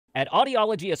At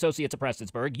Audiology Associates of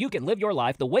Prestonsburg, you can live your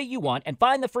life the way you want and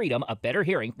find the freedom of better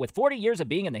hearing. With 40 years of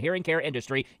being in the hearing care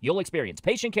industry, you'll experience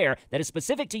patient care that is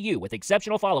specific to you with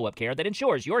exceptional follow-up care that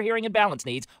ensures your hearing and balance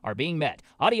needs are being met.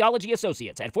 Audiology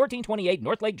Associates at 1428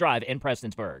 North Lake Drive in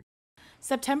Prestonsburg.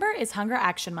 September is Hunger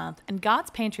Action Month, and God's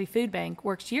Pantry Food Bank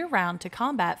works year-round to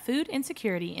combat food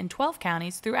insecurity in 12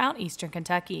 counties throughout eastern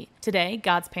Kentucky. Today,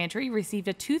 God's Pantry received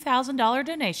a $2,000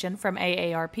 donation from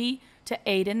AARP to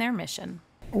aid in their mission.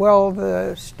 Well,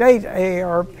 the state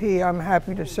AARP, I'm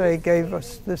happy to say, gave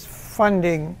us this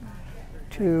funding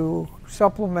to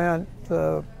supplement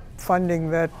the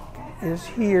funding that is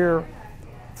here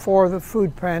for the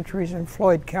food pantries in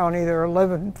Floyd County. There are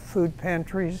 11 food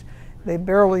pantries. They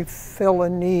barely fill a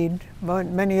need.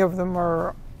 Many of them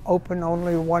are open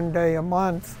only one day a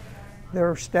month.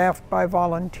 They're staffed by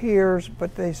volunteers,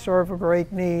 but they serve a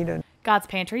great need. God's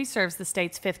Pantry serves the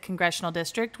state's 5th congressional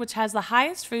district, which has the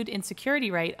highest food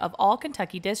insecurity rate of all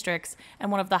Kentucky districts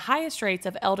and one of the highest rates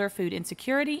of elder food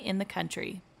insecurity in the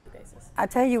country. I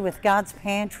tell you, with God's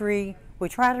Pantry, we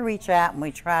try to reach out and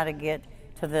we try to get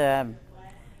to the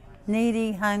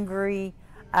needy, hungry.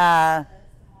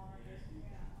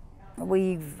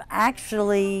 We've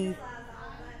actually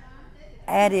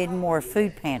added more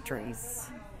food pantries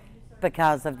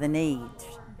because of the need.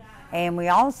 And we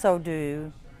also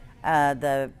do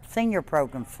the senior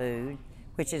program food,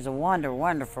 which is a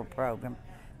wonderful program.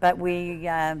 But we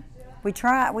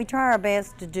try our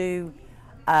best to do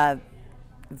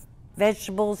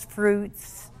vegetables,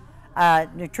 fruits,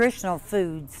 nutritional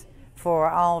foods for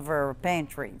all of our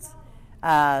pantries.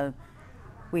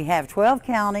 We have 12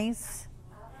 counties,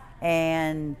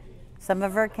 and some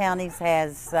of our counties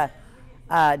has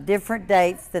different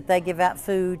dates that they give out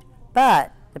food.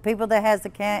 But the people that has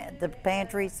the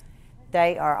pantries,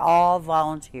 they are all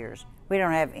volunteers. We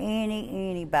don't have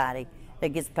anybody that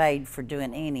gets paid for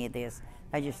doing any of this.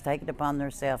 They just take it upon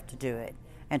themselves to do it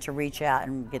and to reach out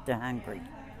and get the hungry.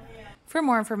 For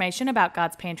more information about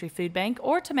God's Pantry Food Bank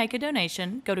or to make a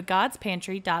donation, go to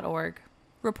godspantry.org.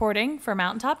 Reporting for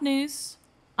Mountaintop News,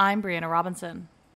 I'm Brianna Robinson.